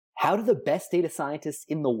How do the best data scientists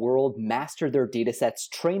in the world master their data sets,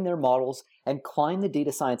 train their models, and climb the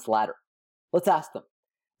data science ladder? Let's ask them.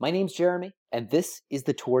 My name's Jeremy, and this is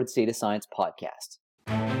the Towards Data Science podcast.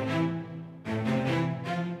 No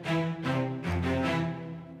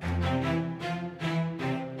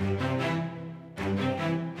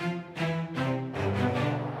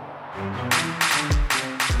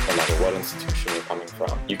matter what institution you're coming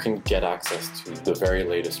from, you can get access to the very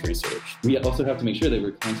latest research. We also have to make sure that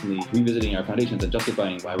we're constantly revisiting our foundations and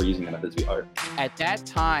justifying why we're using the methods we are. At that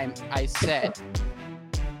time, I said,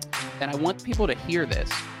 and I want people to hear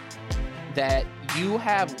this, that you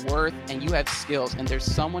have worth and you have skills, and there's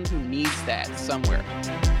someone who needs that somewhere.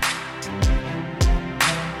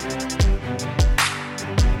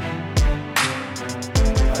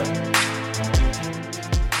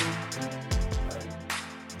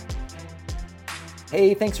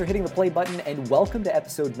 Hey, thanks for hitting the play button, and welcome to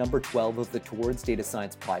episode number 12 of the Towards Data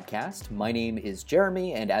Science podcast. My name is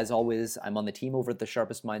Jeremy, and as always, I'm on the team over at the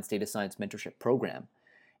Sharpest Minds Data Science Mentorship Program.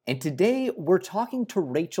 And today, we're talking to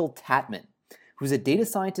Rachel Tatman, who's a data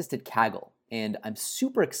scientist at Kaggle. And I'm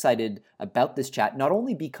super excited about this chat, not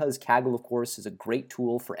only because Kaggle, of course, is a great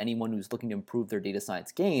tool for anyone who's looking to improve their data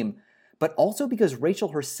science game, but also because Rachel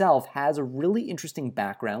herself has a really interesting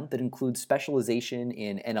background that includes specialization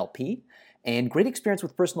in NLP and great experience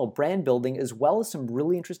with personal brand building, as well as some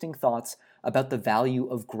really interesting thoughts about the value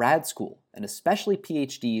of grad school, and especially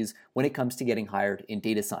PhDs when it comes to getting hired in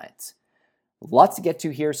data science. Lots to get to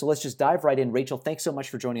here, so let's just dive right in. Rachel, thanks so much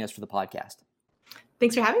for joining us for the podcast.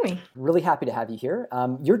 Thanks for having me. Really happy to have you here.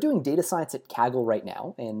 You're doing data science at Kaggle right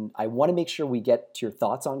now, and I want to make sure we get to your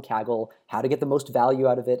thoughts on Kaggle, how to get the most value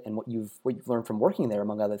out of it, and what you've learned from working there,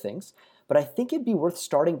 among other things. But I think it'd be worth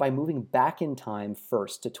starting by moving back in time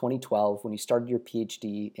first to 2012, when you started your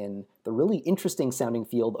PhD in the really interesting sounding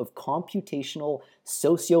field of computational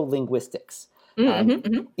sociolinguistics.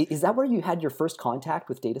 Is that where you had your first contact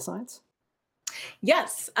with data science?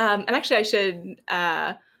 Yes, and actually I should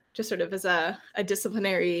just sort of as a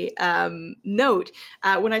disciplinary note,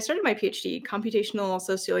 when I started my PhD, computational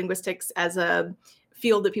sociolinguistics as a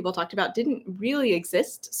field that people talked about didn't really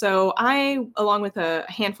exist. So I, along with a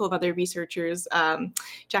handful of other researchers,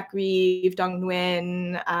 Jack Reeve, Dong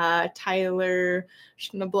Nguyen, Tyler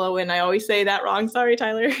Schnablowen, I always say that wrong, sorry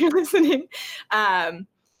Tyler, if you're listening,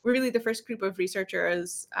 we're really the first group of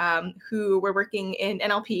researchers who were working in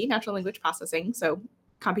NLP, natural language processing, so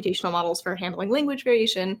computational models for handling language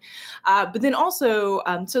variation, but then also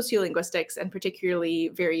sociolinguistics, and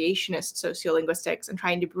particularly variationist sociolinguistics, and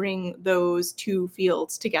trying to bring those two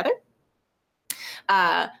fields together.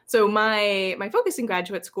 So my focus in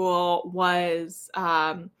graduate school was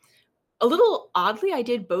a little oddly, I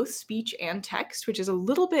did both speech and text, which is a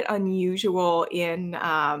little bit unusual in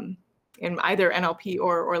either NLP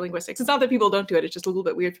or linguistics. It's not that people don't do it, it's just a little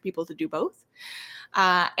bit weird for people to do both.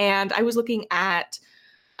 And I was looking at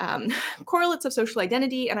correlates of social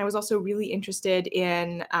identity, and I was also really interested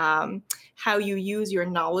in how you use your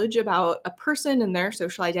knowledge about a person and their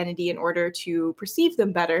social identity in order to perceive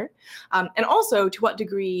them better, and also to what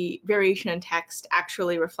degree variation in text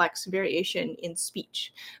actually reflects variation in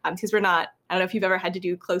speech. Because we're not, I don't know if you've ever had to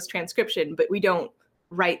do close transcription, but we don't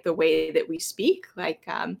write the way that we speak. Like,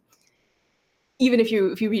 even if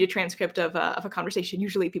you read a transcript of a conversation,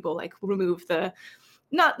 usually people like remove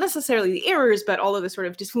not necessarily the errors, but all of the sort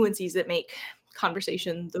of disfluencies that make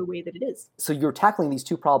conversation the way that it is. So you're tackling these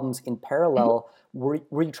two problems in parallel. Mm-hmm.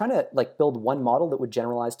 Were you trying to build one model that would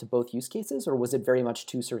generalize to both use cases, or was it very much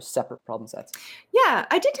two sort of separate problem sets? Yeah,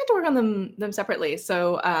 I did tend to work on them separately.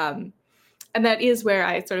 So, and that is where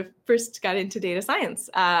I sort of first got into data science.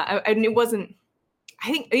 And it wasn't, I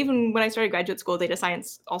think even when I started graduate school, data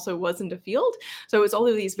science also wasn't a field. So it was all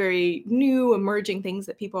of these very new emerging things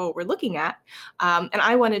that people were looking at. And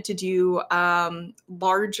I wanted to do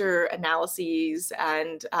larger analyses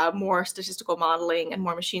and more statistical modeling and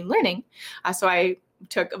more machine learning. So I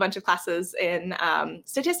took a bunch of classes in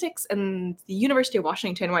statistics, and the University of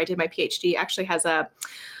Washington, where I did my PhD, actually has a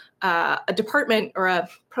department or a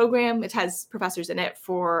program. It has professors in it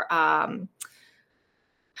for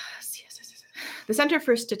the Center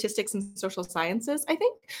for Statistics and Social Sciences, I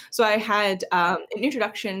think. So I had an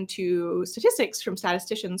introduction to statistics from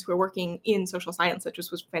statisticians who are working in social science, which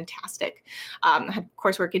was fantastic. I had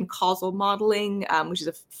coursework in causal modeling, which is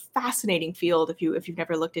a fascinating field if you've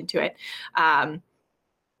never looked into it.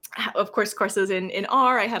 Of course, courses in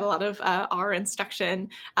R. I had a lot of R instruction,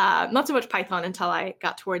 not so much Python until I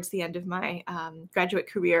got towards the end of my graduate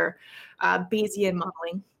career, Bayesian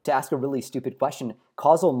modeling. to ask a really stupid question,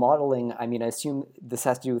 causal modeling, I mean, I assume this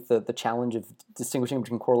has to do with the challenge of distinguishing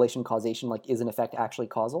between correlation and causation, like is an effect actually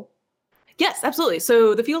causal? Yes, absolutely.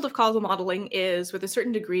 So the field of causal modeling is, with a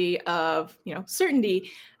certain degree of, certainty,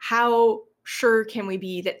 how sure can we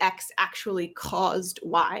be that X actually caused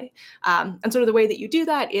Y? And sort of the way that you do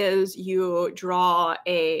that is you draw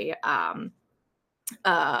a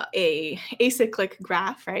acyclic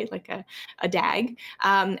graph, right, like a DAG,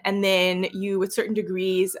 and then you, with certain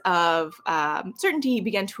degrees of certainty,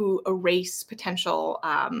 begin to erase potential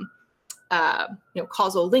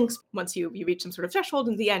causal links. Once you reach some sort of threshold,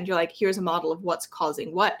 in the end, you're like, here's a model of what's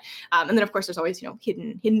causing what. And then, of course, there's always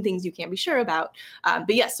hidden things you can't be sure about.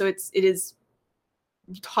 But yes, so it is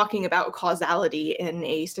talking about causality in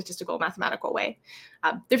a statistical mathematical way.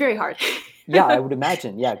 They're very hard. Yeah, I would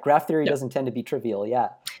imagine. Yeah, graph theory doesn't tend to be trivial. Yeah.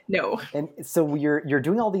 No. And so you're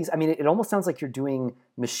doing all these. I mean, it almost sounds like you're doing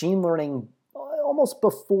machine learning almost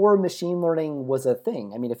before machine learning was a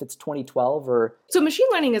thing. I mean, if it's 2012 or so, machine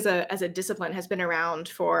learning as a discipline has been around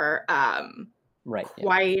for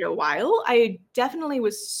quite a while. I definitely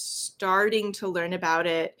was starting to learn about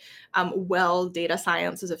it while data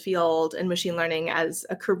science as a field and machine learning as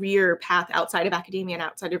a career path outside of academia and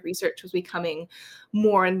outside of research was becoming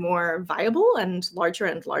more and more viable and larger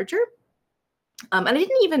and larger. And I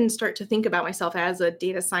didn't even start to think about myself as a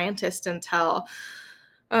data scientist until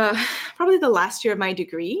probably the last year of my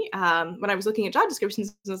degree, when I was looking at job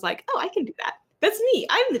descriptions and was like, oh, I can do that. That's me.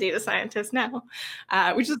 I'm the data scientist now,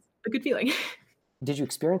 which is a good feeling. Did you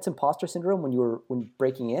experience imposter syndrome when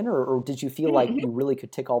breaking in, or did you feel like you really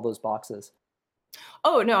could tick all those boxes?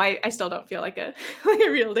 Oh, no, I still don't feel like a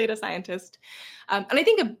real data scientist. And I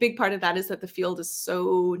think a big part of that is that the field is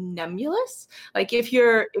so nebulous. Like if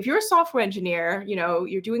you're a software engineer,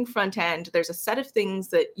 you're doing front end, there's a set of things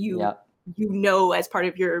that you as part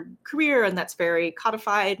of your career, and that's very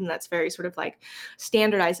codified and that's very sort of like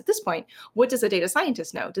standardized at this point. What does a data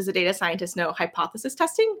scientist know? Does a data scientist know hypothesis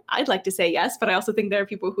testing? I'd like to say yes, but I also think there are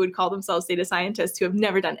people who would call themselves data scientists who have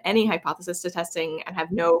never done any hypothesis testing and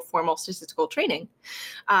have no formal statistical training.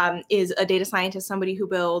 Is a data scientist somebody who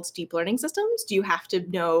builds deep learning systems? Do you have to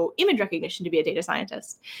know image recognition to be a data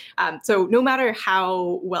scientist? So no matter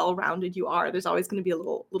how well-rounded you are, there's always going to be a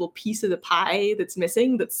little piece of the pie that's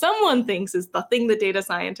missing that someone thinks is the thing that data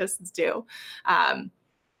scientists do.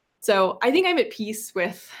 So I think I'm at peace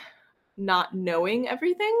with not knowing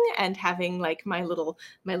everything and having like my little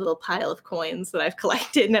pile of coins that I've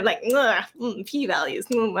collected, and I'm like p-values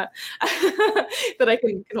that I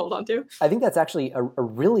can hold on to. I think that's actually a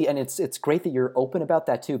really, and it's great that you're open about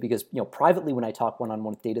that too, because privately when I talk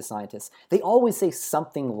one-on-one with data scientists, they always say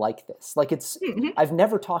something like this. Like I've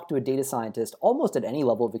never talked to a data scientist almost at any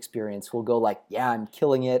level of experience who will go like, yeah, I'm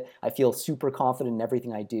killing it. I feel super confident in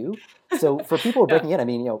everything I do. So for people who are breaking in, I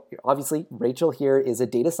mean, obviously Rachel here is a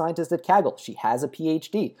data scientist at Kaggle. She has a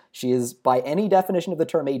PhD. She is, by any definition of the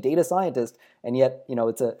term, a data scientist, and yet,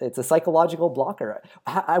 it's a psychological blocker.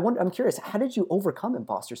 I'm curious, how did you overcome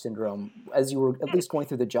imposter syndrome as you were at least going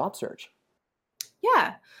through the job search?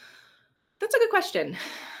 Yeah, that's a good question.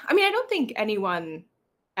 I mean, I don't think anyone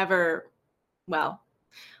ever, well,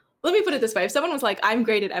 let me put it this way. If someone was like, I'm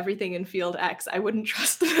great at everything in field X, I wouldn't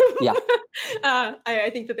trust them. Yeah.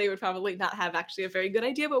 I think that they would probably not have actually a very good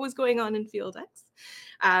idea what was going on in field X.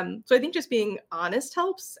 So I think just being honest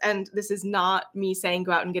helps. And this is not me saying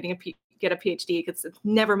go out and get a PhD, because it's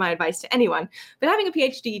never my advice to anyone. But having a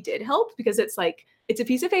PhD did help, because it's like, it's a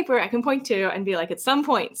piece of paper I can point to and be like, at some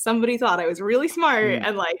point, somebody thought I was really smart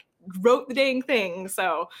and like wrote the dang thing.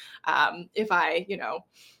 So if I,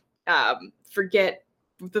 forget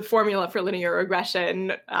the formula for linear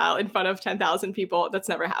regression in front of 10,000 people, that's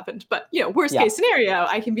never happened. But, worst case scenario,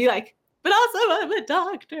 I can be like, but also I'm a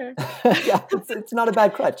doctor. Yeah, it's not a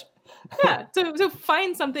bad crutch. Yeah. So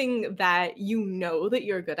find something that that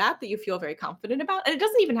you're good at, that you feel very confident about. And it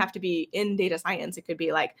doesn't even have to be in data science. It could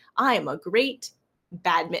be like, I'm a great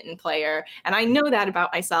badminton player, and I know that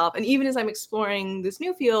about myself. And even as I'm exploring this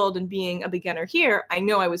new field and being a beginner here, I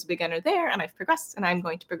know I was a beginner there, and I've progressed, and I'm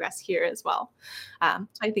going to progress here as well. So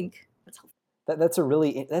I think that's helpful. That's a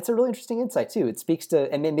really interesting insight too. It speaks to,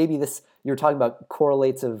 and maybe this, you were talking about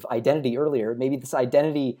correlates of identity earlier. Maybe this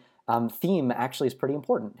identity theme actually is pretty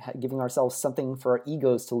important, giving ourselves something for our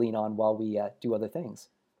egos to lean on while we do other things.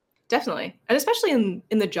 Definitely. And especially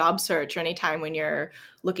in the job search, or any time when you're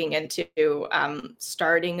looking into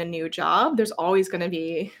starting a new job, there's always going to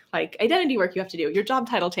be like identity work you have to do. Your job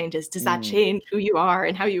title changes. Does that change who you are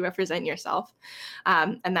and how you represent yourself?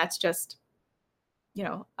 And that's just,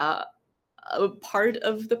 a part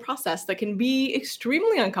of the process that can be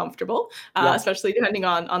extremely uncomfortable, especially depending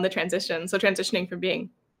on the transition. So transitioning from being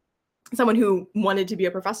someone who wanted to be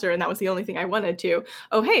a professor and that was the only thing I wanted to,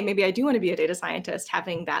 oh, hey, maybe I do want to be a data scientist.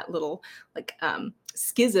 Having that little like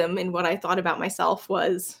schism in what I thought about myself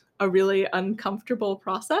was a really uncomfortable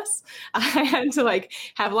process. I had to like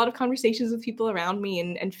have a lot of conversations with people around me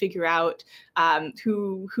and figure out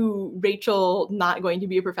who Rachel not going to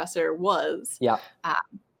be a professor was. Yeah.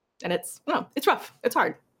 And it's rough. It's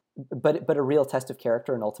hard. But a real test of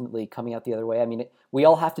character and ultimately coming out the other way. I mean, we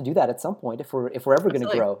all have to do that at some point if we're ever going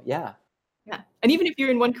to grow. Yeah. Yeah. And even if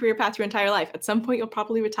you're in one career path your entire life, at some point you'll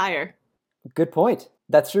probably retire. Good point.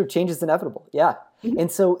 That's true. Change is inevitable. Yeah. Mm-hmm.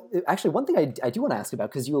 And so actually one thing I do want to ask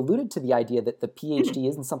about, because you alluded to the idea that the PhD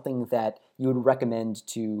isn't something that you would recommend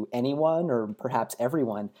to anyone or perhaps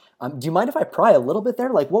everyone. Do you mind if I pry a little bit there?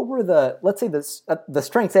 Like what were let's say the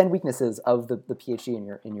strengths and weaknesses of the PhD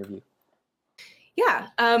in your view? Yeah.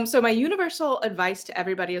 So my universal advice to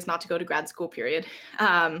everybody is not to go to grad school, period.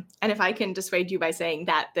 And if I can dissuade you by saying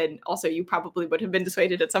that, then also you probably would have been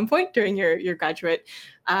dissuaded at some point during your graduate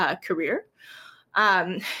career.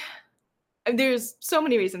 There's so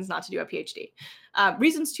many reasons not to do a PhD.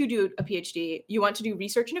 Reasons to do a PhD: you want to do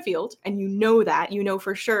research in a field, and you know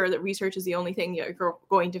for sure that research is the only thing you're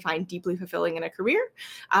going to find deeply fulfilling in a career.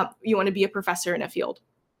 You want to be a professor in a field.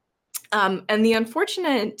 And the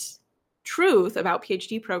unfortunate truth about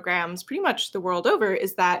PhD programs pretty much the world over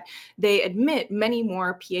is that they admit many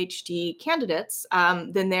more PhD candidates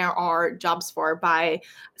than there are jobs for by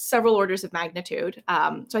several orders of magnitude.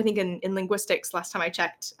 So I think in linguistics, last time I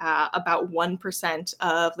checked, about 1%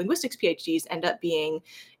 of linguistics PhDs end up being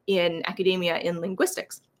in academia in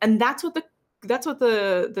linguistics. And that's what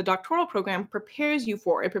the doctoral program prepares you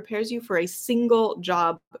for. It prepares you for a single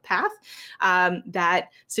job path that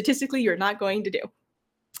statistically you're not going to do.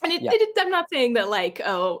 And I'm not saying that like,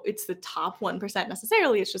 oh, it's the top 1%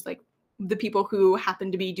 necessarily. It's just like the people who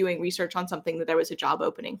happen to be doing research on something that there was a job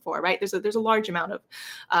opening for, right? There's a large amount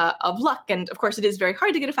of luck. And of course, it is very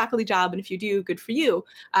hard to get a faculty job. And if you do, good for you.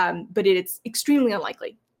 But it's extremely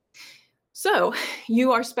unlikely. So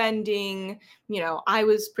you are spending, I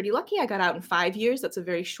was pretty lucky. I got out in 5 years. That's a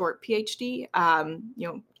very short PhD.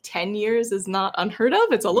 10 years is not unheard of.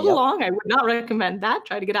 It's a little long. I would not recommend that.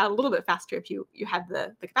 Try to get out a little bit faster if you have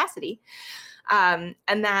the capacity. And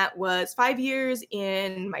that was 5 years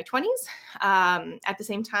in my 20s. At the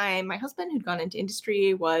same time, my husband, who'd gone into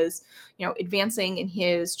industry, was, advancing in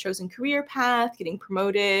his chosen career path, getting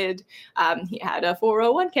promoted. He had a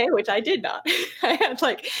 401k, which I did not. I had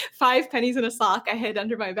like 5 pennies in a sock I hid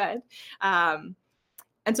under my bed.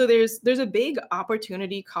 And so there's a big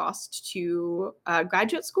opportunity cost to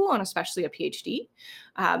graduate school, and especially a PhD.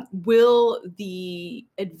 Will the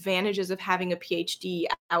advantages of having a PhD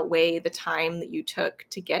outweigh the time that you took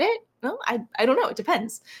to get it? Well, I don't know. It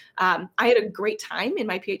depends. I had a great time in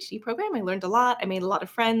my PhD program. I learned a lot. I made a lot of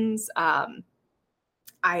friends.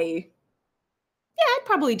 I'd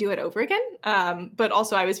probably do it over again. But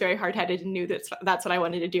also I was very hard-headed and knew that's what I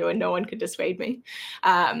wanted to do, and no one could dissuade me.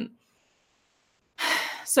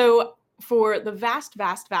 So for the vast,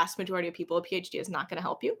 vast, vast majority of people, a PhD is not going to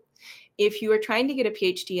help you. If you are trying to get a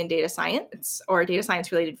PhD in data science or a data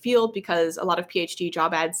science related field, because a lot of PhD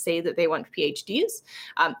job ads say that they want PhDs,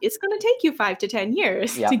 it's going to take you 5 to 10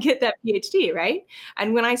 years to get that PhD, right?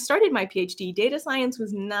 And when I started my PhD, data science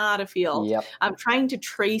was not a field. Trying to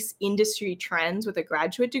trace industry trends with a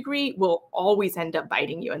graduate degree will always end up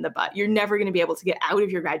biting you in the butt. You're never going to be able to get out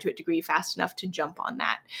of your graduate degree fast enough to jump on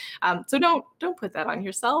that. So don't put that on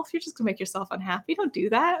yourself. You're just going to make yourself unhappy. Don't do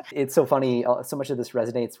that. It's so funny. So much of this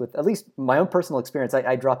resonates with at least my own personal experience.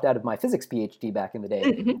 I dropped out of my physics PhD back in the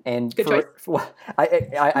day, and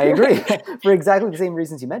I agree for exactly the same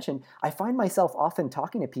reasons you mentioned. I find myself often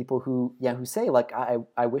talking to people who say like,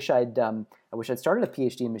 I wish I'd started a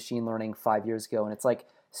PhD in machine learning 5 years ago, and it's like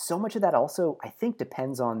so much of that also I think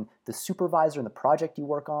depends on the supervisor and the project you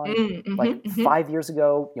work on. 5 years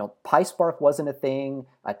ago, PySpark wasn't a thing,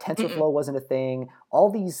 TensorFlow wasn't a thing. All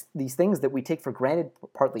these things that we take for granted,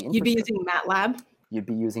 partly you'd be using MATLAB. You'd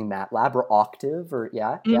be using MATLAB or Octave or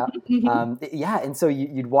and so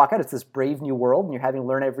you'd walk out. It's this brave new world, and you're having to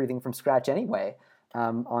learn everything from scratch anyway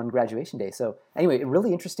on graduation day. So anyway,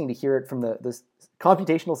 really interesting to hear it from the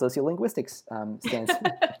computational sociolinguistics stance.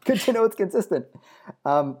 Good to know it's consistent.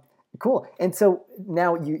 Cool. And so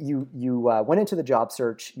now you went into the job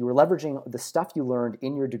search. You were leveraging the stuff you learned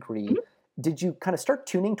in your degree. Did you kind of start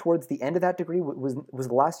tuning towards the end of that degree? Was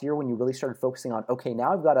the last year when you really started focusing on, okay,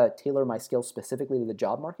 now I've got to tailor my skills specifically to the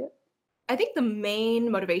job market? I think the main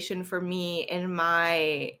motivation for me in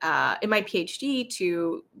my PhD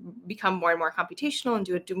to become more and more computational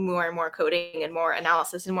and do more and more coding and more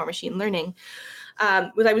analysis and more machine learning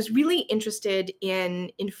was I was really interested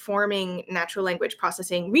in informing natural language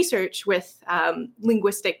processing research with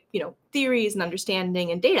linguistic, theories and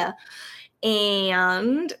understanding and data.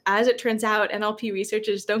 And as it turns out, NLP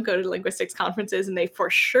researchers don't go to linguistics conferences, and they for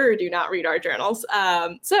sure do not read our journals.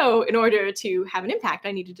 So in order to have an impact,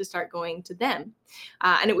 I needed to start going to them.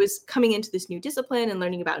 And it was coming into this new discipline and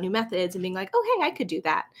learning about new methods and being like, oh, hey, I could do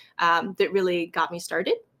that. That really got me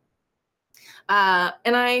started.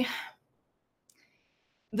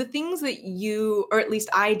 The things that you, or at least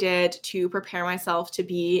I did to prepare myself to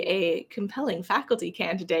be a compelling faculty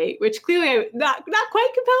candidate, which clearly I'm not quite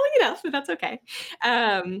compelling enough, but that's okay.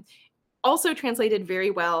 Also translated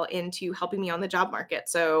very well into helping me on the job market.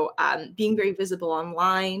 So being very visible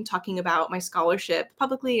online, talking about my scholarship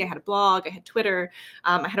publicly. I had a blog, I had Twitter,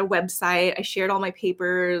 I had a website. I shared all my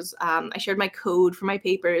papers. I shared my code for my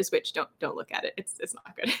papers, which don't look at it. It's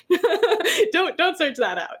not good. don't search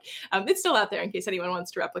that out. It's still out there in case anyone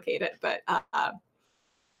wants to replicate it, but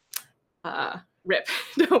rip.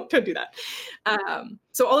 don't do that.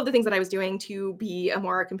 So all of the things that I was doing to be a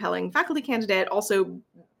more compelling faculty candidate also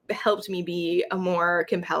helped me be a more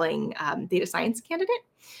compelling data science candidate.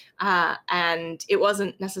 And it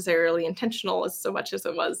wasn't necessarily intentional as so much as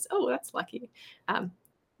it was, oh, that's lucky.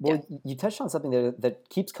 You touched on something that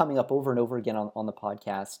keeps coming up over and over again on the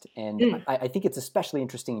podcast. And I think it's especially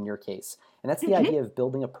interesting in your case. And that's the idea of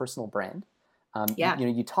building a personal brand.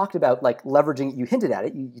 You talked about leveraging, you hinted at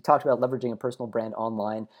it, you talked about leveraging a personal brand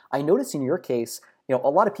online. I noticed in your case, a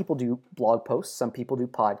lot of people do blog posts, some people do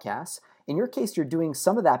podcasts. In your case, you're doing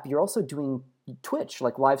some of that, but you're also doing Twitch,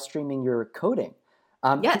 like live streaming your coding.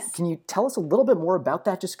 Yes. Can you tell us a little bit more about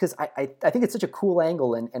that? Just because I think it's such a cool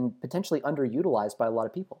angle and potentially underutilized by a lot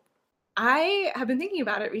of people. I have been thinking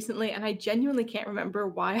about it recently, and I genuinely can't remember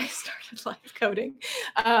why I started live coding.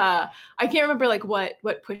 I can't remember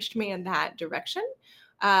what pushed me in that direction.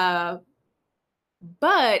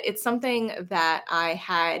 But it's something that I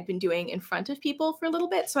had been doing in front of people for a little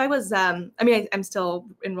bit. So I was, I'm still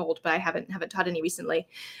enrolled, but I haven't taught any recently.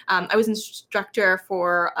 I was instructor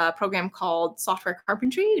for a program called Software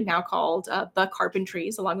Carpentry, now called The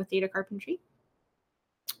Carpentries, along with Data Carpentry,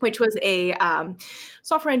 which was a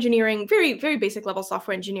software engineering, very, very basic level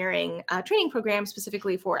software engineering training program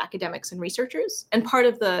specifically for academics and researchers. And part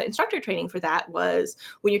of the instructor training for that was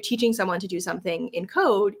when you're teaching someone to do something in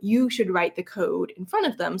code, you should write the code in front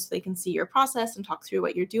of them so they can see your process and talk through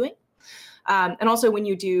what you're doing. And also when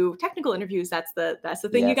you do technical interviews, that's the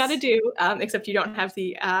thing you got to do, except you don't have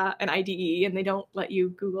an IDE and they don't let you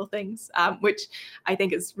Google things, which I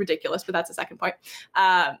think is ridiculous, but that's a second point.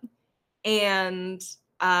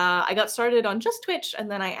 I got started on just Twitch, and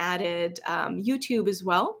then I added YouTube as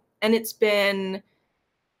well. And it's been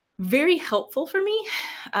very helpful for me,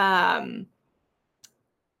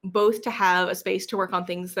 both to have a space to work on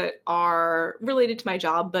things that are related to my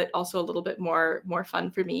job, but also a little bit more fun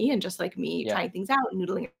for me and just like me trying things out and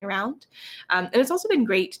noodling around. And it's also been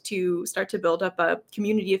great to start to build up a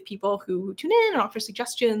community of people who tune in and offer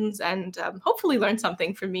suggestions and hopefully learn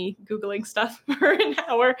something from me Googling stuff for an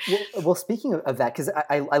hour. Well, speaking of that, because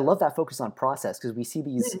I love that focus on process, because we see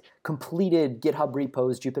these completed GitHub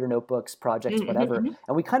repos, Jupyter Notebooks, projects, whatever,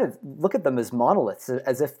 and we kind of look at them as monoliths,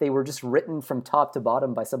 as if they were just written from top to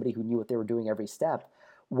bottom by somebody who knew what they were doing every step.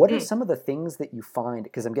 What are some of the things that you find,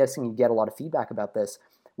 because I'm guessing you get a lot of feedback about this,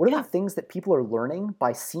 what are the things that people are learning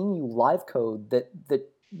by seeing you live code that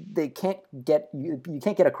they can't get, you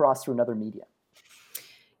can't get across through another media?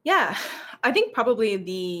 Yeah, I think probably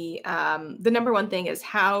the number one thing is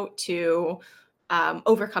how to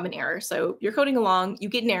overcome an error. So you're coding along, you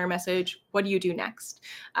get an error message. What do you do next?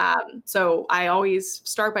 So I always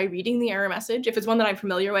start by reading the error message. If it's one that I'm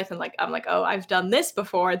familiar with and I'm like, oh, I've done this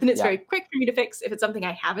before, then it's very quick for me to fix. If it's something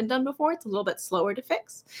I haven't done before, it's a little bit slower to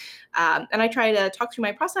fix. And I try to talk through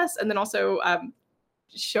my process and then also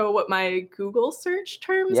show what my Google search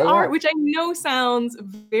terms are, which I know sounds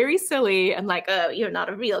very silly and like, oh, you're not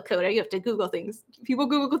a real coder, you have to Google things. People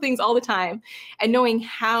Google things all the time. And knowing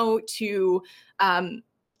how to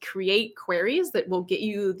create queries that will get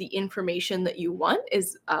you the information that you want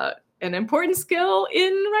is an important skill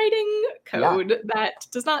in writing code that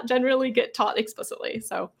does not generally get taught explicitly.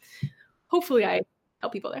 So hopefully I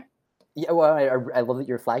help people there. Yeah, well, I love that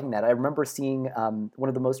you're flagging that. I remember seeing one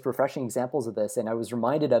of the most refreshing examples of this, and I was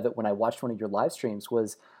reminded of it when I watched one of your live streams,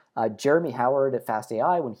 was Jeremy Howard at Fast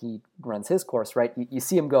AI when he runs his course, right? You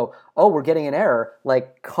see him go, oh, we're getting an error,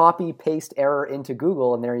 like copy, paste error into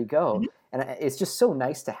Google, and there you go. And it's just so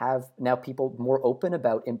nice to have now people more open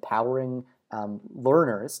about empowering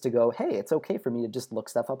learners to go, hey, it's okay for me to just look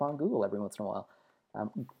stuff up on Google every once in a while.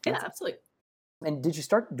 Yeah, absolutely. And did you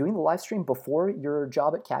start doing the live stream before your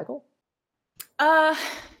job at Kaggle?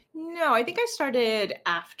 No, I think I started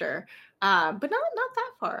after, but not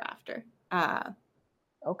that far after.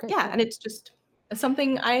 Okay. Yeah, and it's just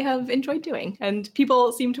something I have enjoyed doing, and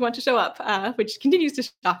people seem to want to show up, which continues to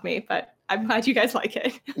shock me, but I'm glad you guys like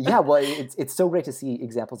it. Yeah, well, it's so great to see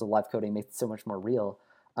examples of live coding make it so much more real.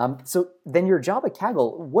 So then your job at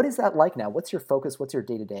Kaggle, what is that like now? What's your focus? What's your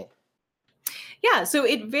day-to-day? Yeah, so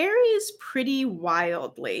it varies pretty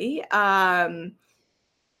wildly. Today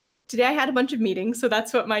I had a bunch of meetings, so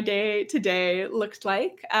that's what my day today looked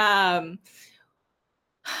like.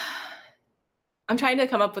 I'm trying to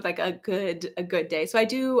come up with like a good day. So I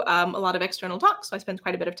do a lot of external talks. So I spend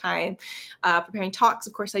quite a bit of time preparing talks.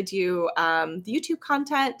 Of course, I do the YouTube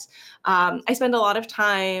content. I spend a lot of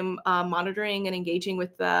time monitoring and engaging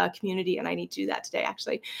with the community, and I need to do that today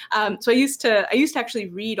actually. So I used to actually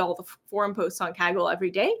read all the forum posts on Kaggle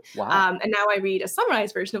every day. Wow. And now I read a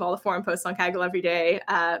summarized version of all the forum posts on Kaggle every day,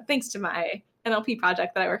 thanks to my NLP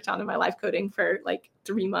project that I worked on in my live coding for like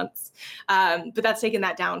 3 months. But that's taken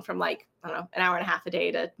that down from like, I don't know, an hour and a half a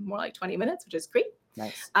day to more like 20 minutes, which is great.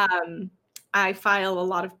 Nice. I file a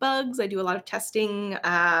lot of bugs. I do a lot of testing.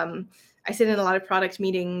 I sit in a lot of product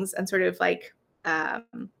meetings and sort of like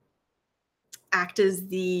act as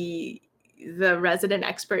the resident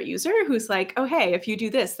expert user who's like, oh, hey, if you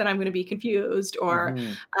do this, then I'm going to be confused, or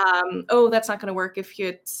oh, that's not going to work if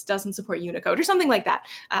it doesn't support Unicode, or something like that,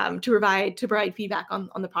 to provide feedback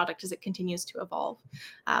on the product as it continues to evolve.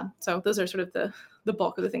 So those are sort of the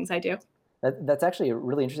bulk of the things I do. That's actually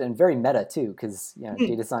really interesting and very meta too, because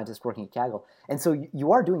data scientists working at Kaggle. And so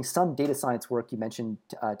you are doing some data science work. You mentioned,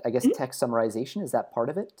 I guess, text summarization. Is that part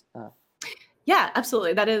of it? Yeah,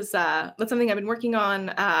 absolutely. That's something I've been working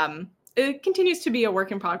on. It continues to be a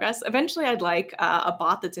work in progress. Eventually, I'd like a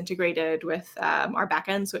bot that's integrated with our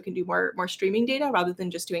backend so it can do more streaming data rather than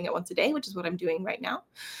just doing it once a day, which is what I'm doing right now.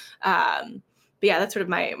 But yeah, that's sort of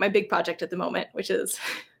my big project at the moment, which is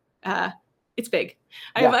it's big.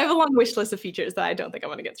 I have a long wish list of features that I don't think I'm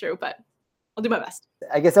going to get through, but I'll do my best.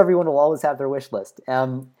 I guess everyone will always have their wish list.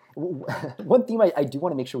 One theme I do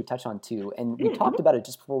want to make sure we touch on too, and we talked about it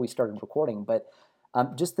just before we started recording, but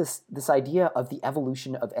just this idea of the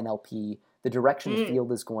evolution of NLP, the direction the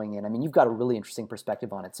field is going in. I mean, you've got a really interesting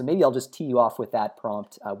perspective on it. So maybe I'll just tee you off with that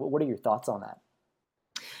prompt. What are your thoughts on that?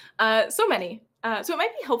 So many. So it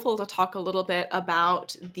might be helpful to talk a little bit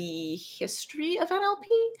about the history of NLP.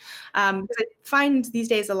 Because I find these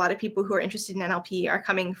days a lot of people who are interested in NLP are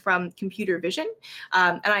coming from computer vision.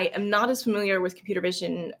 And I am not as familiar with computer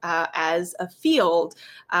vision as a field,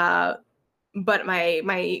 but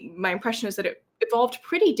my impression is that it evolved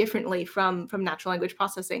pretty differently from natural language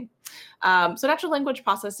processing. So natural language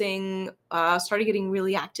processing started getting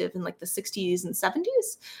really active in like the 60s and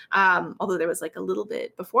 70s, although there was like a little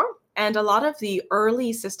bit before. And a lot of the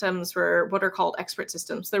early systems were what are called expert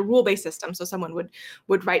systems. They're rule-based systems. So someone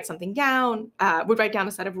would write something down, would write down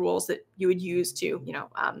a set of rules that you would use to,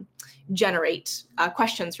 generate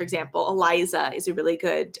questions. For example, Eliza is a really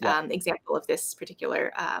good example of this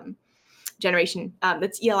particular generation.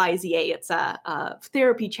 That's ELIZA. It's a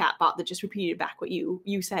therapy chat bot that just repeated back what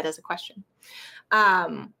you said as a question.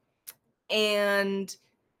 And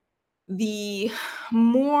the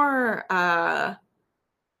more, so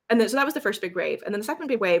that was the first big wave. And then the second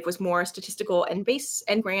big wave was more statistical and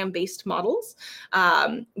Ngram-based models,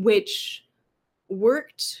 which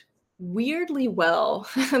worked weirdly well.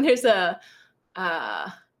 There's I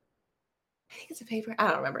think it's a paper. I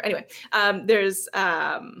don't remember. Anyway, there's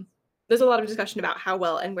a lot of discussion about how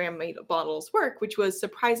well Ngram models work, which was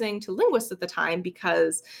surprising to linguists at the time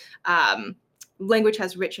because language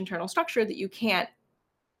has rich internal structure that you can't,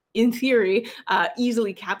 in theory,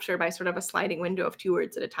 easily capture by sort of a sliding window of 2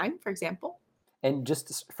 words at a time, for example. And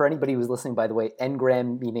just for anybody who's listening, by the way,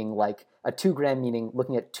 Ngram meaning like a 2-gram meaning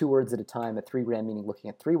looking at 2 words at a time, a 3-gram meaning looking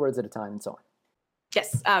at 3 words at a time, and so on.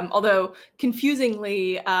 Yes, although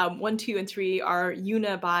confusingly, 1, 2, and 3 are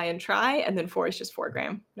una, bi, and tri, and then 4 is just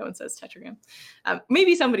 4-gram. No one says tetragram.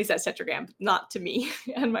 Maybe somebody says tetragram, not to me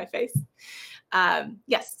and my face.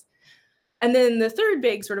 Yes. And then the third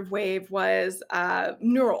big sort of wave was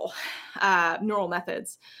neural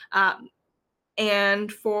methods.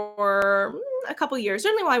 And for a couple of years,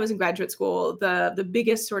 certainly while I was in graduate school, the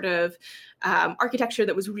biggest sort of architecture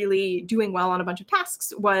that was really doing well on a bunch of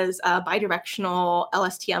tasks was bidirectional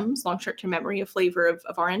LSTMs, long short-term memory, a flavor of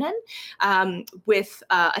RNN, with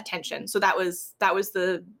attention. So that was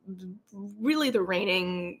really the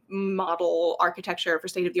reigning model architecture for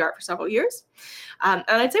state of the art for several years. And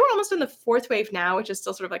I'd say we're almost in the fourth wave now, which is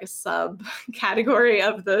still sort of like a subcategory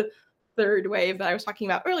of the third wave that I was talking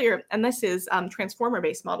about earlier, and this is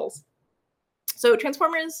transformer-based models. So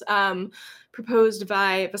transformers, proposed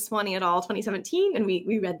by Vaswani et al. 2017, and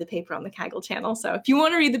we read the paper on the Kaggle channel. So if you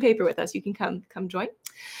want to read the paper with us, you can come join.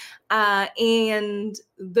 And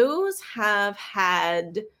those have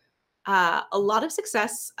had a lot of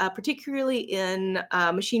success, particularly in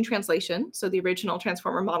machine translation. So the original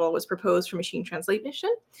transformer model was proposed for machine translation.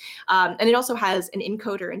 And it also has an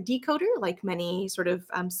encoder and decoder, like many sort of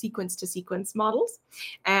sequence-to-sequence models.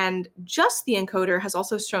 And just the encoder has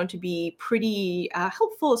also shown to be pretty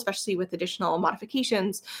helpful, especially with additional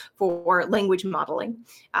modifications for language modeling.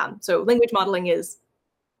 So language modeling is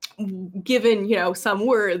given, some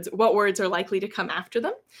words, what words are likely to come after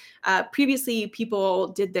them. Previously, people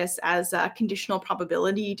did this as a conditional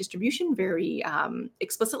probability distribution very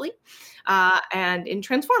explicitly. And in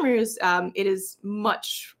transformers, it is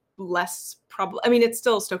much less probable. I mean, it's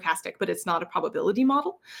still stochastic, but it's not a probability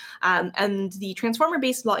model. And the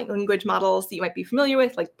transformer-based language models that you might be familiar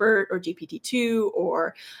with, like BERT or GPT-2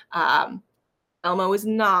 or Elmo, is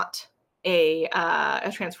not a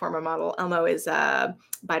transformer model. Elmo is a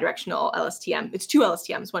bidirectional LSTM. It's 2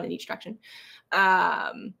 LSTMs, one in each direction.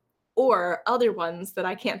 Or other ones that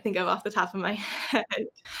I can't think of off the top of my head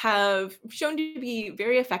have shown to be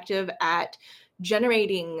very effective at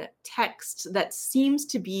generating text that seems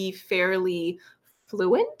to be fairly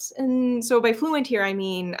fluent. And so by fluent here, I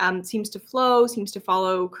mean seems to flow, seems to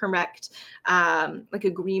follow correct like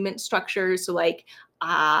agreement structures. So like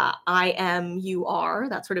I am, you are,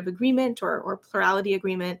 that sort of agreement or plurality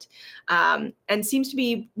agreement, and seems to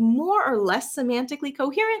be more or less semantically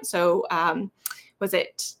coherent. So was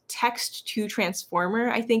it Text to Transformer,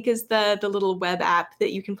 I think is the little web app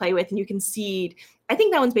that you can play with, and you can seed. I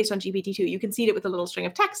think that one's based on GPT-2. You can seed it with a little string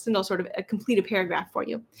of text and they'll sort of complete a paragraph for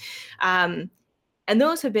you. And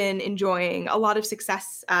those have been enjoying a lot of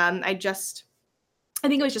success. I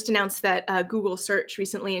think it was just announced that Google Search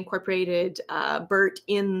recently incorporated BERT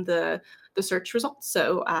in the search results.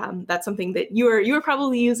 So that's something that you are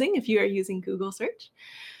probably using if you are using Google Search.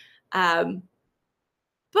 But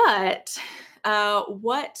what a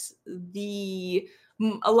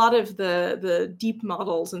lot of the deep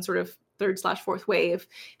models and sort of 3rd/4th wave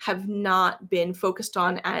have not been focused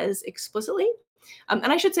on as explicitly. And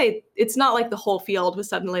I should say, it's not like the whole field was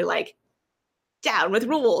suddenly like, down with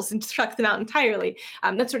rules and struck them out entirely.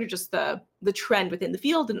 That's sort of just the trend within the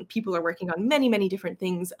field, and people are working on many, many different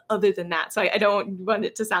things other than that. So I don't want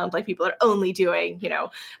it to sound like people are only doing,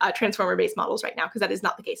 transformer-based models right now, because that is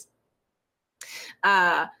not the case.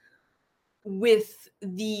 With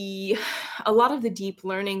a lot of the deep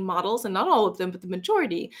learning models, and not all of them, but the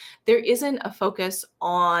majority, there isn't a focus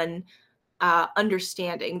on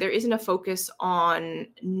understanding. There isn't a focus on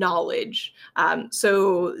knowledge.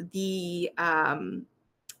 So these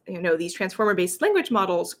transformer-based language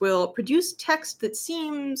models will produce text that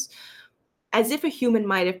seems as if a human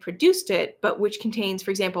might have produced it, but which contains, for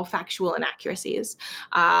example, factual inaccuracies.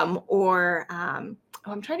 I'm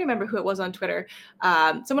trying to remember who it was on Twitter.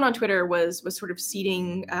 Someone on Twitter was sort of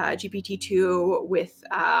seeding GPT-2 with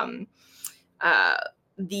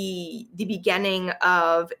the beginning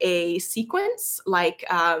of a sequence, like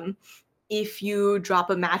if you drop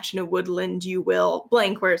a match in a woodland, you will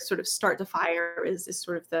blank, where sort of start the fire is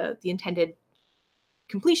sort of the intended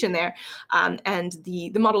completion there. And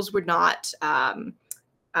the models were not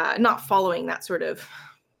following that sort of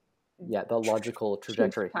the logical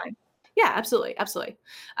trajectory. Yeah, absolutely.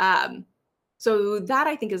 So that,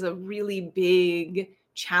 I think, is a really big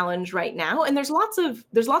challenge right now, and there's lots of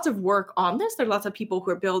work on this. There's lots of people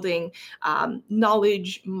who are building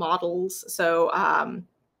knowledge models. So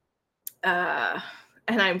and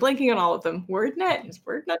I'm blanking on all of them. WordNet, is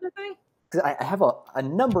WordNet a thing? Because I have a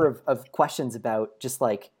number of questions about just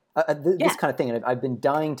like this kind of thing, and I've been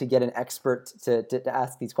dying to get an expert to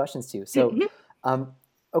ask these questions to. So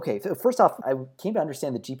okay, so first off, I came to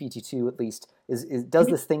understand that GPT-2 at least does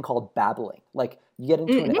this thing called babbling. Like you get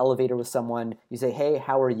into an elevator with someone, you say, "Hey,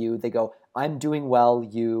 how are you?" They go, "I'm doing well.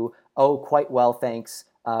 You?" "Oh, quite well, thanks."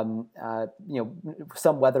 Some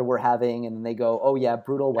weather we're having, and then they go, "Oh yeah,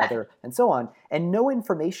 brutal weather," and so on. And no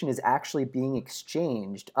information is actually being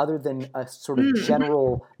exchanged other than a sort of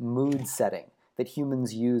general mood setting that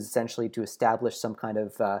humans use essentially to establish some kind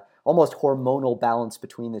of almost hormonal balance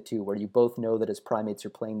between the two, where you both know that as primates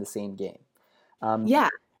you're playing the same game.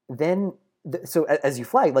 Then, so as you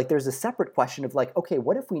flagged, like there's a separate question of like, okay,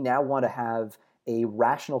 what if we now want to have a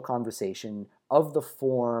rational conversation of the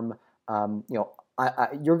form,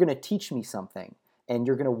 you're going to teach me something, and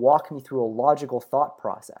you're going to walk me through a logical thought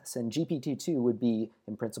process, and GPT-2 would be,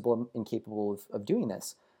 in principle, incapable of doing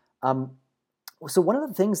this. So one of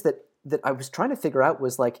the things that that I was trying to figure out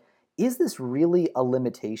was like, is this really a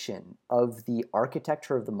limitation of the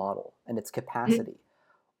architecture of the model and its capacity?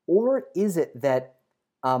 Or is it that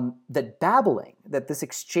that babbling, that this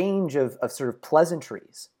exchange of sort of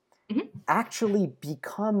pleasantries actually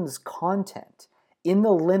becomes content in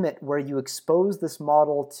the limit where you expose this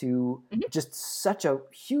model to just such a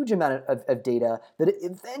huge amount of data that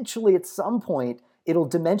eventually at some point it'll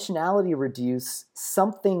dimensionality reduce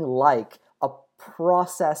something like a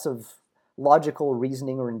process of logical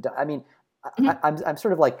reasoning or I mean, I'm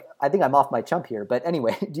sort of like, I think I'm off my chump here, but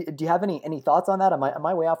anyway, do you have any thoughts on that? Am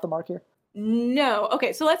I way off the mark here? No.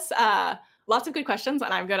 Okay. So let's, lots of good questions,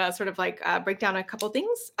 and I'm going to sort of like break down a couple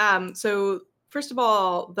things. So first of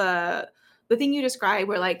all, the thing you describe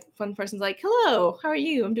where like one person's like, hello, how are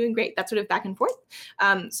you? I'm doing great. That's sort of back and forth.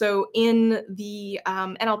 So in the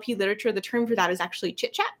NLP literature, the term for that is actually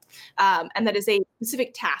chit chat. And that is a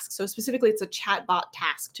specific task. So specifically, it's a chatbot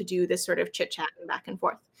task to do this sort of chit chat and back and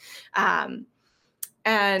forth.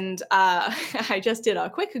 And I just did a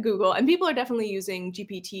quick Google, and people are definitely using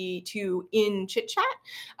GPT-2 in chit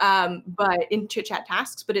chat, but in chit chat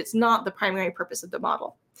tasks, but it's not the primary purpose of the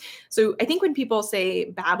model. So I think when people say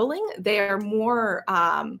babbling, they are more,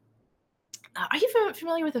 are you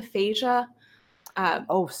familiar with aphasia?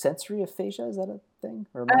 Sensory aphasia, is that a thing?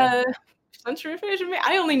 Or sensory aphasia?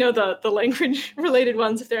 I only know the language related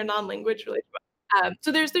ones if they're non-language related ones.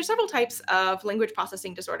 So there's several types of language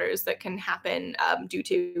processing disorders that can happen due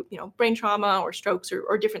to brain trauma or strokes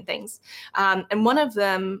or different things. And in one of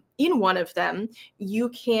them, you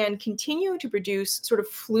can continue to produce sort of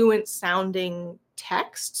fluent sounding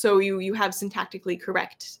text. So you have syntactically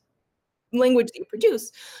correct language that you produce,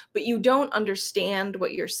 but you don't understand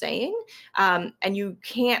what you're saying, and you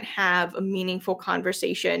can't have a meaningful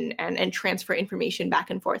conversation and transfer information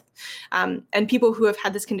back and forth. And people who have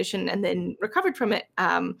had this condition and then recovered from it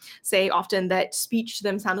say often that speech to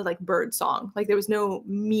them sounded like bird song, like there was no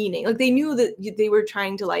meaning. Like they knew that they were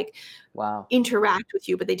trying to like interact with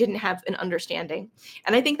you, but they didn't have an understanding.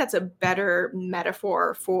 And I think that's a better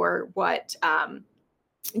metaphor for what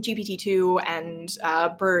GPT-2 and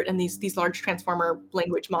BERT and these large transformer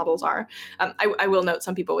language models are. I will note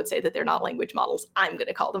some people would say that they're not language models. I'm going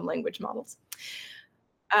to call them language models.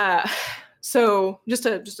 So just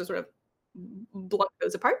to sort of blunt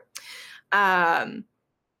those apart. And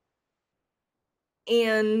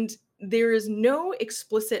there is no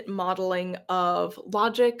explicit modeling of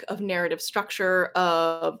logic, of narrative structure,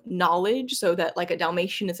 of knowledge, so that like a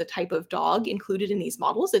Dalmatian is a type of dog included in these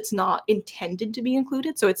models. It's not intended to be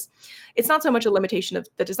included. So it's not so much a limitation of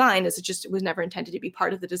the design as it was never intended to be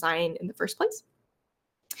part of the design in the first place.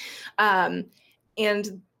 And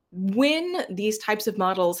when these types of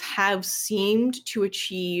models have seemed to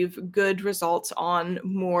achieve good results on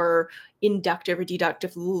more inductive or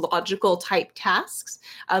deductive logical type tasks,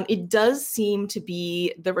 it does seem to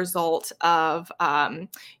be the result of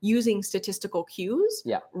using statistical cues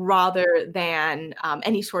rather than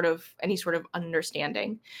any sort of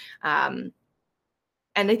understanding.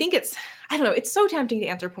 And I think it's so tempting to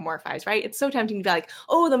anthropomorphize, right? It's so tempting to be like,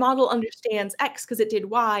 oh, the model understands X because it did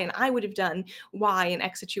Y, and I would have done Y in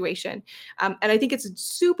X situation. And I think it's a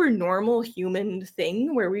super normal human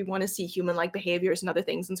thing where we want to see human-like behaviors and other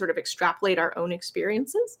things and sort of extrapolate our own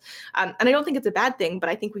experiences. And I don't think it's a bad thing, but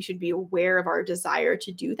I think we should be aware of our desire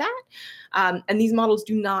to do that. And these models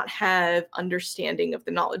do not have understanding of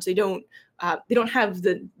the knowledge. They don't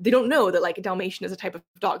know that like a Dalmatian is a type of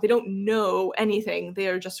dog. They don't know anything. They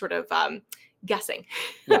are just sort of guessing.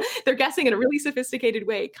 They're guessing in a really sophisticated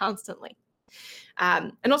way constantly.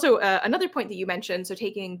 And also another point that you mentioned, so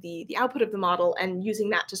taking the output of the model and using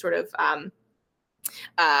that to sort of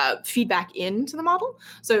feedback into the model.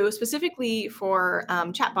 So specifically for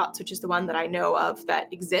chatbots, which is the one that I know of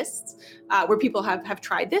that exists, where people have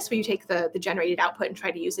tried this, where you take the generated output and try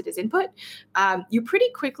to use it as input, you pretty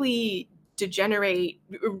quickly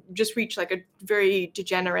just reach like a very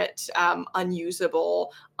degenerate,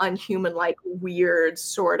 unusable, unhuman-like, weird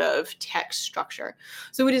sort of text structure.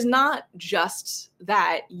 So it is not just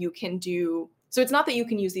that you can do, so it's not that you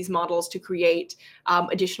can use these models to create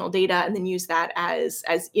additional data and then use that as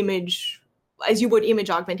image, as you would image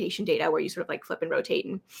augmentation data, where you sort of like flip and rotate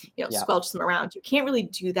and squelch them around. You can't really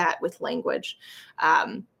do that with language.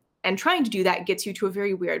 And trying to do that gets you to a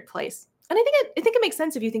very weird place. And I think it makes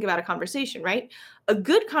sense if you think about a conversation, right? A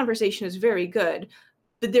good conversation is very good,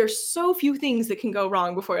 but there's so few things that can go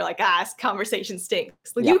wrong before you're like, this conversation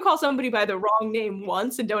stinks. Like you call somebody by the wrong name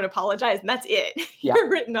once and don't apologize, and that's it. You're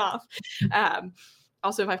written off.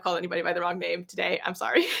 Also, if I've called anybody by the wrong name today, I'm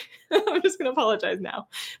sorry. I'm just going to apologize now.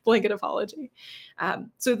 Blanket apology.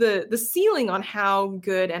 So the ceiling on how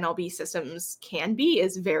good NLP systems can be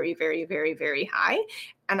is very, very, very, very high.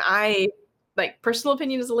 And like, personal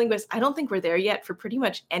opinion as a linguist, I don't think we're there yet for pretty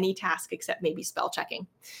much any task except maybe spell checking.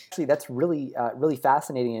 Actually, that's really, really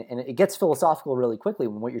fascinating, and it gets philosophical really quickly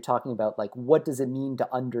when what you're talking about, like, what does it mean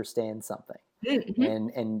to understand something? Mm-hmm.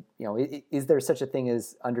 And is there such a thing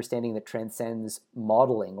as understanding that transcends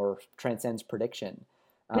modeling or transcends prediction?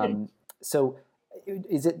 So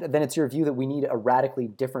is it then it's your view that we need a radically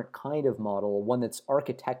different kind of model, one that's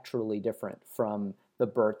architecturally different from the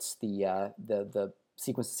BERTs, the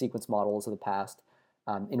sequence-to-sequence models of the past,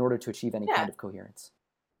 in order to achieve any kind of coherence?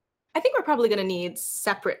 I think we're probably going to need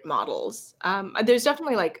separate models. There's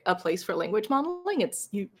definitely like a place for language modeling. It's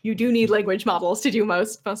you do need language models to do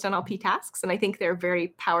most NLP tasks, and I think they're very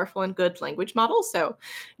powerful and good language models. So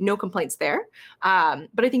no complaints there.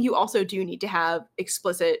 But I think you also do need to have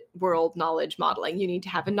explicit world knowledge modeling. You need to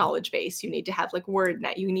have a knowledge base. You need to have like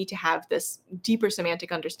WordNet. You need to have this deeper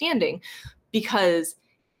semantic understanding, because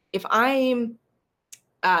if I'm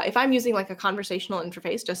using like a conversational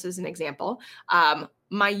interface, just as an example,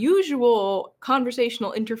 my usual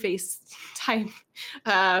conversational interface type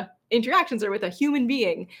interactions are with a human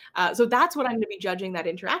being. So that's what I'm going to be judging that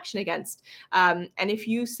interaction against. And if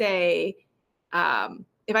you say,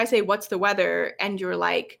 if I say, "What's the weather?" and you're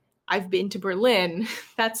like, "I've been to Berlin,"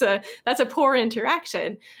 that's a poor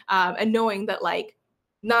interaction. And knowing that, like,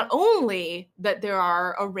 not only that there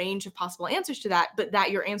are a range of possible answers to that, but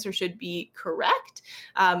that your answer should be correct,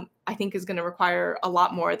 I think is going to require a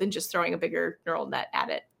lot more than just throwing a bigger neural net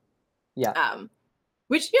at it. Yeah.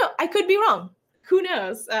 Which, I could be wrong. Who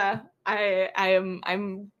knows?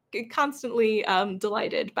 I'm constantly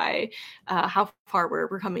delighted by how far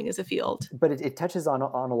we're coming as a field. But it touches on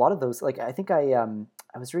a lot of those. Like, I think I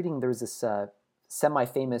was reading, there was this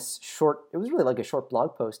semi-famous short, it was really like a short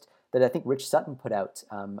blog post that I think Rich Sutton put out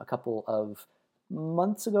a couple of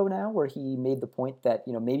months ago now, where he made the point that,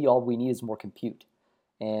 maybe all we need is more compute.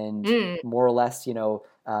 And more or less,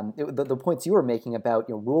 the points you were making about,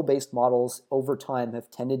 rule-based models over time have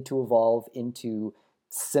tended to evolve into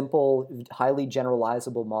simple, highly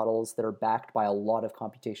generalizable models that are backed by a lot of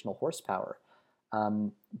computational horsepower.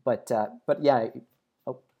 But yeah.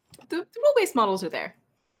 The rule-based models are there.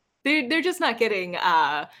 They're just not getting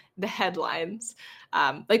the headlines.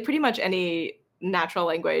 Like, pretty much any natural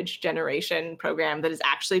language generation program that is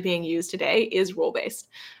actually being used today is rule-based.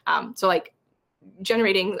 So like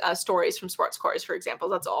generating stories from sports scores, for example,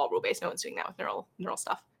 that's all rule-based. No one's doing that with neural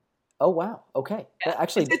stuff. Oh, wow. Okay. Yeah.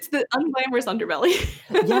 Actually, it's the unglamorous underbelly.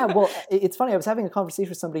 Yeah, well, it's funny. I was having a conversation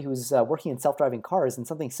with somebody who was working in self-driving cars, and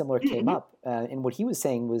something similar came up. And what he was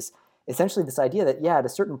saying was essentially this idea that, at a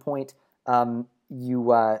certain point,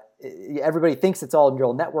 everybody thinks it's all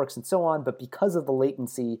neural networks and so on, but because of the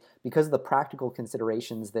latency, because of the practical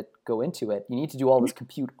considerations that go into it, you need to do all this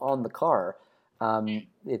compute on the car.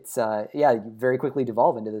 It's very quickly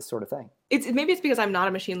devolve into this sort of thing. Maybe it's because I'm not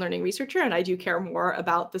a machine learning researcher and I do care more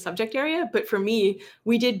about the subject area. But for me,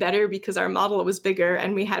 we did better because our model was bigger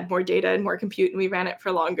and we had more data and more compute and we ran it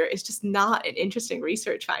for longer. It's just not an interesting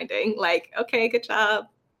research finding. Like, okay, good job.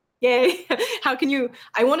 Yay.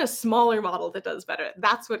 I want a smaller model that does better.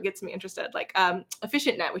 That's what gets me interested. Like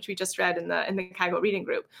EfficientNet, which we just read in the Kaggle reading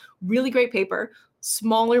group, really great paper,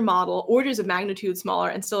 smaller model, orders of magnitude smaller,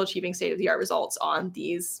 and still achieving state-of-the-art results on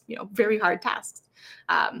these, very hard tasks.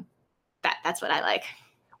 That's what I like.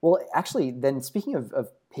 Well, actually, then speaking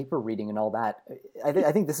of paper reading and all that,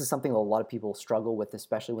 I think this is something a lot of people struggle with,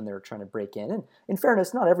 especially when they're trying to break in. And in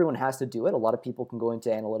fairness, not everyone has to do it. A lot of people can go into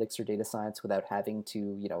analytics or data science without having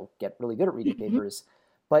to, get really good at reading papers.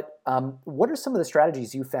 But what are some of the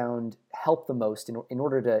strategies you found help the most in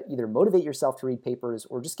order to either motivate yourself to read papers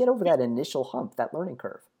or just get over that initial hump, that learning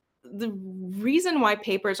curve? The reason why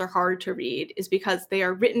papers are hard to read is because they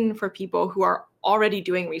are written for people who are already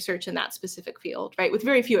doing research in that specific field, right? With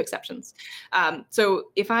very few exceptions. So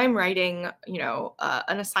if I'm writing,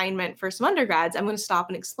 an assignment for some undergrads, I'm going to stop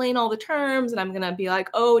and explain all the terms, and I'm going to be like,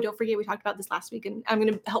 oh, don't forget we talked about this last week, and I'm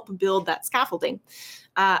going to help build that scaffolding.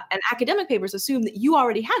 And academic papers assume that you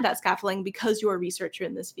already had that scaffolding because you're a researcher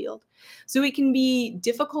in this field. So it can be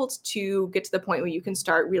difficult to get to the point where you can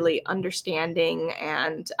start really understanding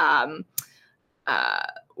and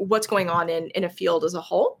what's going on in a field as a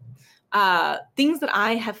whole. Things that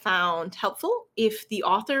I have found helpful, if the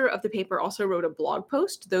author of the paper also wrote a blog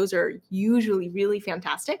post, those are usually really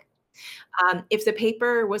fantastic. If the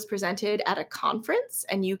paper was presented at a conference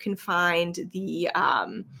and you can find the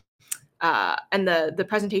and the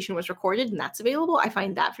presentation was recorded and that's available. I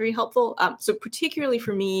find that very helpful. So particularly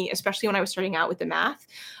for me, especially when I was starting out with the math,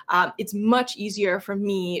 it's much easier for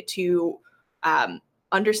me to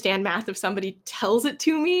understand math if somebody tells it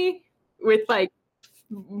to me with like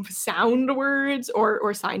sound words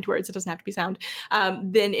or signed words, it doesn't have to be sound,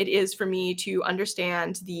 than it is for me to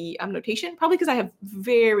understand the notation, probably because I have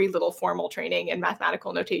very little formal training in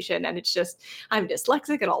mathematical notation, and it's just, I'm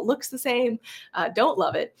dyslexic, it all looks the same, don't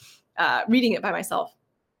love it, reading it by myself.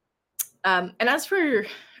 And as for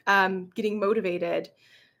getting motivated,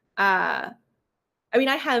 I mean,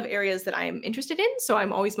 I have areas that I'm interested in, so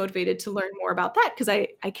I'm always motivated to learn more about that because I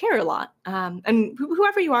care a lot. And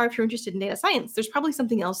whoever you are, if you're interested in data science, there's probably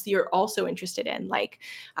something else that you're also interested in. Like,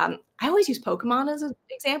 I always use Pokemon as an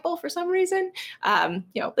example for some reason,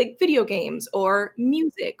 like video games or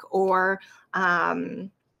music or,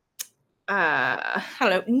 I don't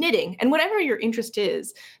know, knitting. And whatever your interest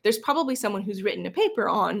is, there's probably someone who's written a paper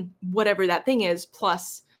on whatever that thing is,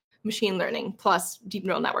 plus machine learning, plus deep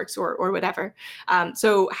neural networks or whatever.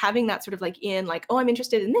 So having that sort of like oh, I'm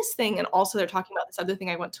interested in this thing, and also they're talking about this other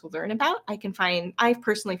thing I want to learn about, I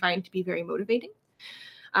personally find to be very motivating.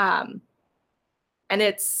 And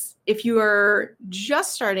if you are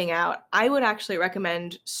just starting out, I would actually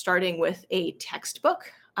recommend starting with a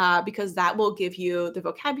textbook, because that will give you the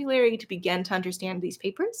vocabulary to begin to understand these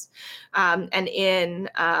papers. And in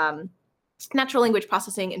natural language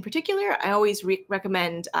processing in particular, I always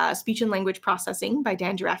recommend Speech and Language Processing by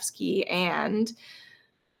Dan Jurafsky and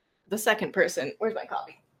the second person. Where's my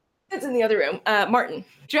copy? It's in the other room. Martin.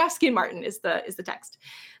 Jurafsky and Martin is the text.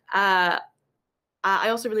 I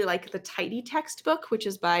also really like the Tidy textbook, which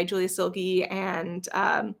is by Julia Silge and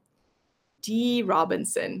D.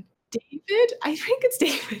 Robinson. David? I think it's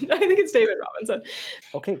David. I think it's David Robinson.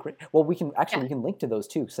 Okay, great. Well, we can link to those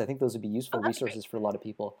too, because I think those would be useful resources for a lot of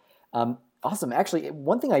people. Awesome. Actually,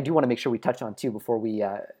 one thing I do want to make sure we touch on too before we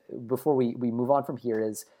move on from here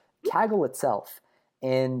is Kaggle itself.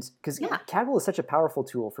 And because Kaggle is such a powerful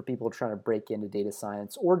tool for people trying to break into data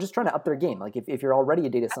science or just trying to up their game. Like if you're already a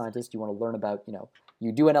data scientist, you want to learn about,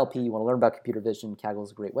 you do NLP, you want to learn about computer vision, Kaggle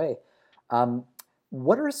is a great way.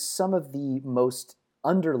 What are some of the most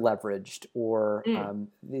under-leveraged or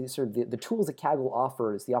the tools that Kaggle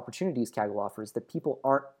offers, the opportunities Kaggle offers that people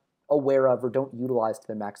aren't aware of or don't utilize to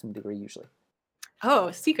the maximum degree usually? Oh,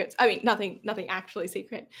 secrets. I mean, nothing actually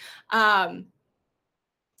secret.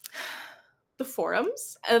 The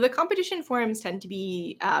forums, the competition forums tend to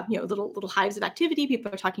be, little hives of activity.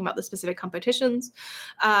 People are talking about the specific competitions.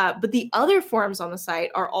 But the other forums on the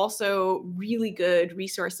site are also really good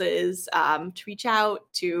resources to reach out,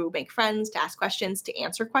 to make friends, to ask questions, to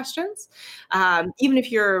answer questions. Even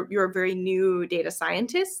if you're a very new data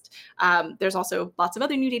scientist, there's also lots of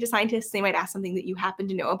other new data scientists. They might ask something that you happen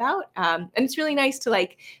to know about. And it's really nice to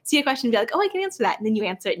see a question and be like, oh, I can answer that. And then you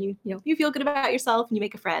answer it and you feel good about yourself and you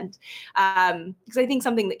make a friend. Because I think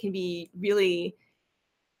something that can be really,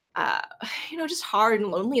 just hard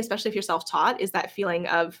and lonely, especially if you're self-taught, is that feeling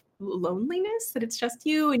of loneliness, that it's just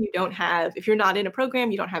you and you don't have, if you're not in a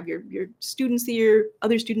program, you don't have your students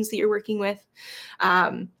other students that you're working with.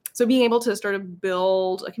 So being able to sort of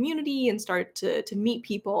build a community and start to meet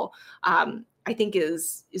people, I think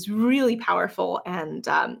is really powerful and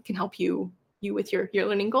can help you with your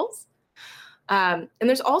learning goals. And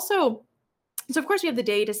there's also, so of course we have the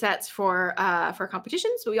data sets for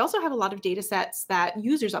competitions, but we also have a lot of data sets that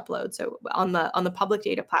users upload. So on the public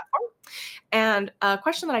data platform. And a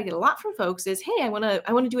question that I get a lot from folks is, hey, I want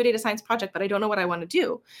to do a data science project, but I don't know what I want to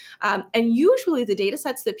do. And usually the data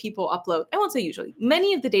sets that people upload, I won't say usually,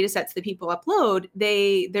 many of the data sets that people upload,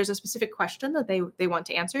 there's a specific question that they want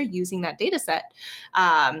to answer using that data set.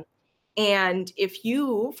 And if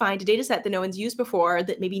you find a data set that no one's used before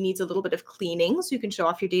that maybe needs a little bit of cleaning, so you can show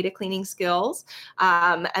off your data cleaning skills,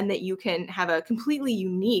 and that you can have a completely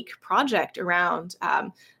unique project around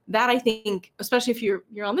that, I think, especially if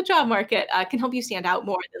you're on the job market, can help you stand out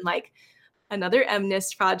more than another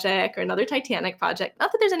MNIST project or another Titanic project.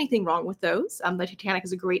 Not that there's anything wrong with those. The Titanic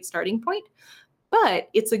is a great starting point, but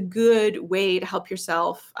it's a good way to help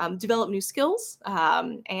yourself develop new skills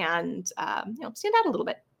and stand out a little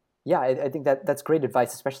bit. Yeah, I think that's great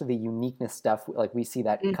advice, especially the uniqueness stuff. Like we see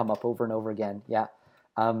that come up over and over again. Yeah,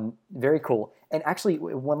 very cool. And actually,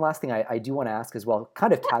 one last thing I do want to ask as well,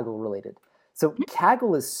 kind of Kaggle related. So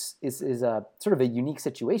Kaggle is a sort of a unique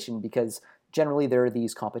situation because generally there are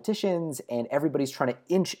these competitions and everybody's trying to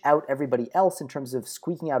inch out everybody else in terms of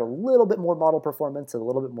squeaking out a little bit more model performance, a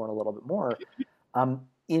little bit more, and a little bit more.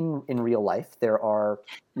 In real life, there are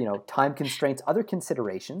time constraints, other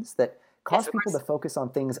considerations that cause of people to course. focus on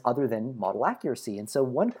things other than model accuracy. And so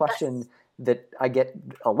one question that I get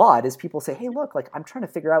a lot is people say, hey, look, like I'm trying to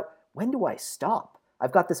figure out, when do I stop?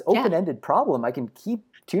 I've got this open-ended problem. I can keep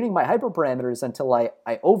tuning my hyperparameters until I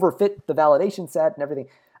overfit the validation set and everything.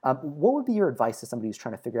 What would be your advice to somebody who's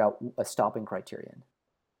trying to figure out a stopping criterion?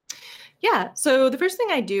 Yeah. So the first thing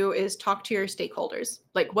I do is talk to your stakeholders.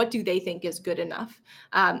 Like, what do they think is good enough?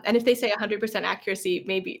 And if they say 100% accuracy,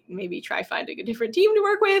 maybe try finding a different team to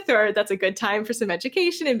work with, or that's a good time for some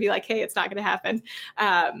education and be like, hey, it's not going to happen.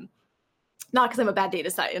 Not because I'm a bad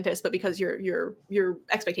data scientist, but because your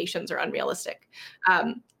expectations are unrealistic.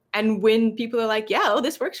 And when people are like, yeah, oh,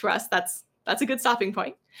 this works for us, that's a good stopping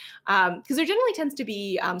point. Because there generally tends to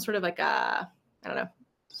be sort of like a, I don't know,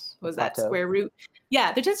 what was that, square root?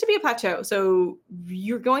 Yeah, there tends to be a plateau. So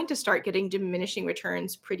you're going to start getting diminishing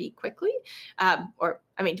returns pretty quickly.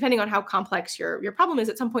 Depending on how complex your problem is,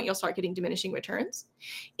 at some point you'll start getting diminishing returns.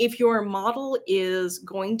 If your model is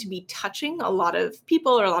going to be touching a lot of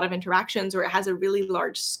people or a lot of interactions, or it has a really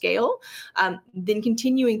large scale, then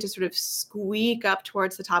continuing to sort of squeak up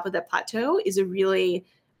towards the top of that plateau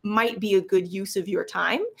might be a good use of your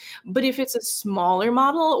time. But if it's a smaller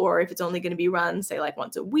model, or if it's only going to be run, say, like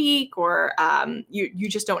once a week, or you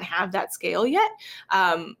just don't have that scale yet,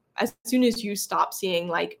 as soon as you stop seeing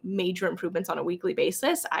like major improvements on a weekly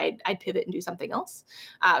basis, I'd pivot and do something else.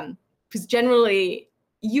 Because generally,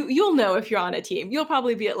 you'll know if you're on a team. You'll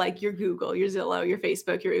probably be at like your Google, your Zillow, your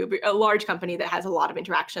Facebook, your Uber, a large company that has a lot of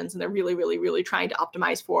interactions, and they're really, really, really trying to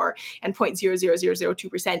optimize for, and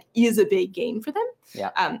 0.00002% is a big gain for them.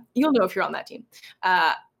 Yeah. You'll know if you're on that team.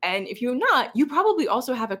 And if you're not, you probably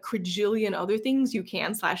also have a quadrillion other things you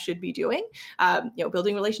can/should be doing.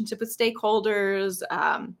 Building relationship with stakeholders,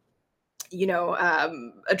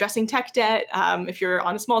 addressing tech debt. If you're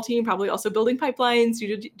on a small team, probably also building pipelines,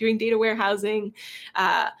 doing data warehousing,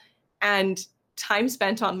 and time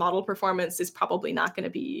spent on model performance is probably not going to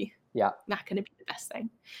be the best thing.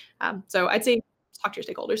 So I'd say talk to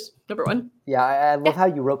your stakeholders, number one. Yeah, I love how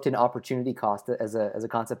you roped in opportunity cost as a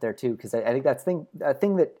concept there too, because I think that's a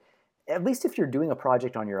thing that, at least if you're doing a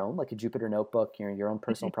project on your own, like a Jupyter notebook, your own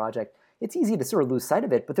personal project, it's easy to sort of lose sight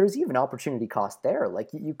of it, but there's even opportunity cost there. Like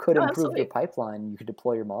you could improve your pipeline, you could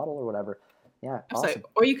deploy your model or whatever. Yeah, awesome.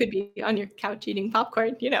 Or you could be on your couch eating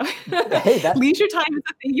popcorn, Hey, leisure time is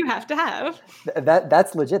the thing you have to have.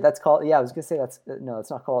 That's legit. That's called, I was going to say that's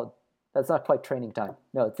not quite training time.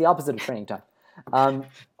 No, it's the opposite of training time.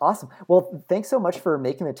 Awesome. Well, thanks so much for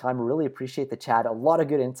making the time. Really appreciate the chat. A lot of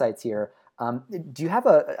good insights here. Do you have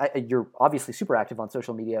you're obviously super active on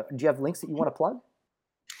social media. Do you have links that you want to plug?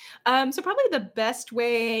 So probably the best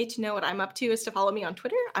way to know what I'm up to is to follow me on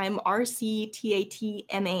Twitter. I'm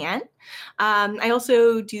RCTATMAN. I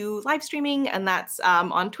also do live streaming, and that's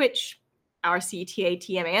on Twitch,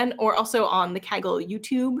 RCTATMAN, or also on the Kaggle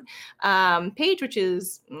YouTube page, which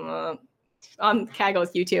is on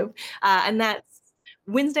Kaggle's YouTube. And that's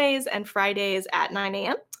Wednesdays and Fridays at 9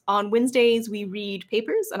 a.m. On Wednesdays, we read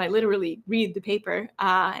papers, and I literally read the paper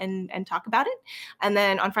and talk about it. And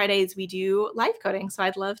then on Fridays, we do live coding. So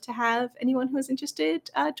I'd love to have anyone who is interested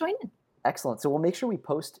join in. Excellent. So we'll make sure we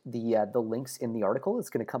post the links in the article. It's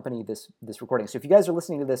going to accompany this recording. So if you guys are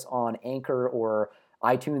listening to this on Anchor or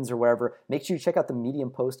iTunes or wherever, make sure you check out the Medium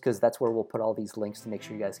post, because that's where we'll put all these links to make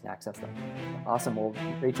sure you guys can access them. Awesome. Well,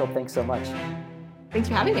 Rachel, thanks so much. Thanks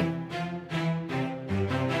for having me.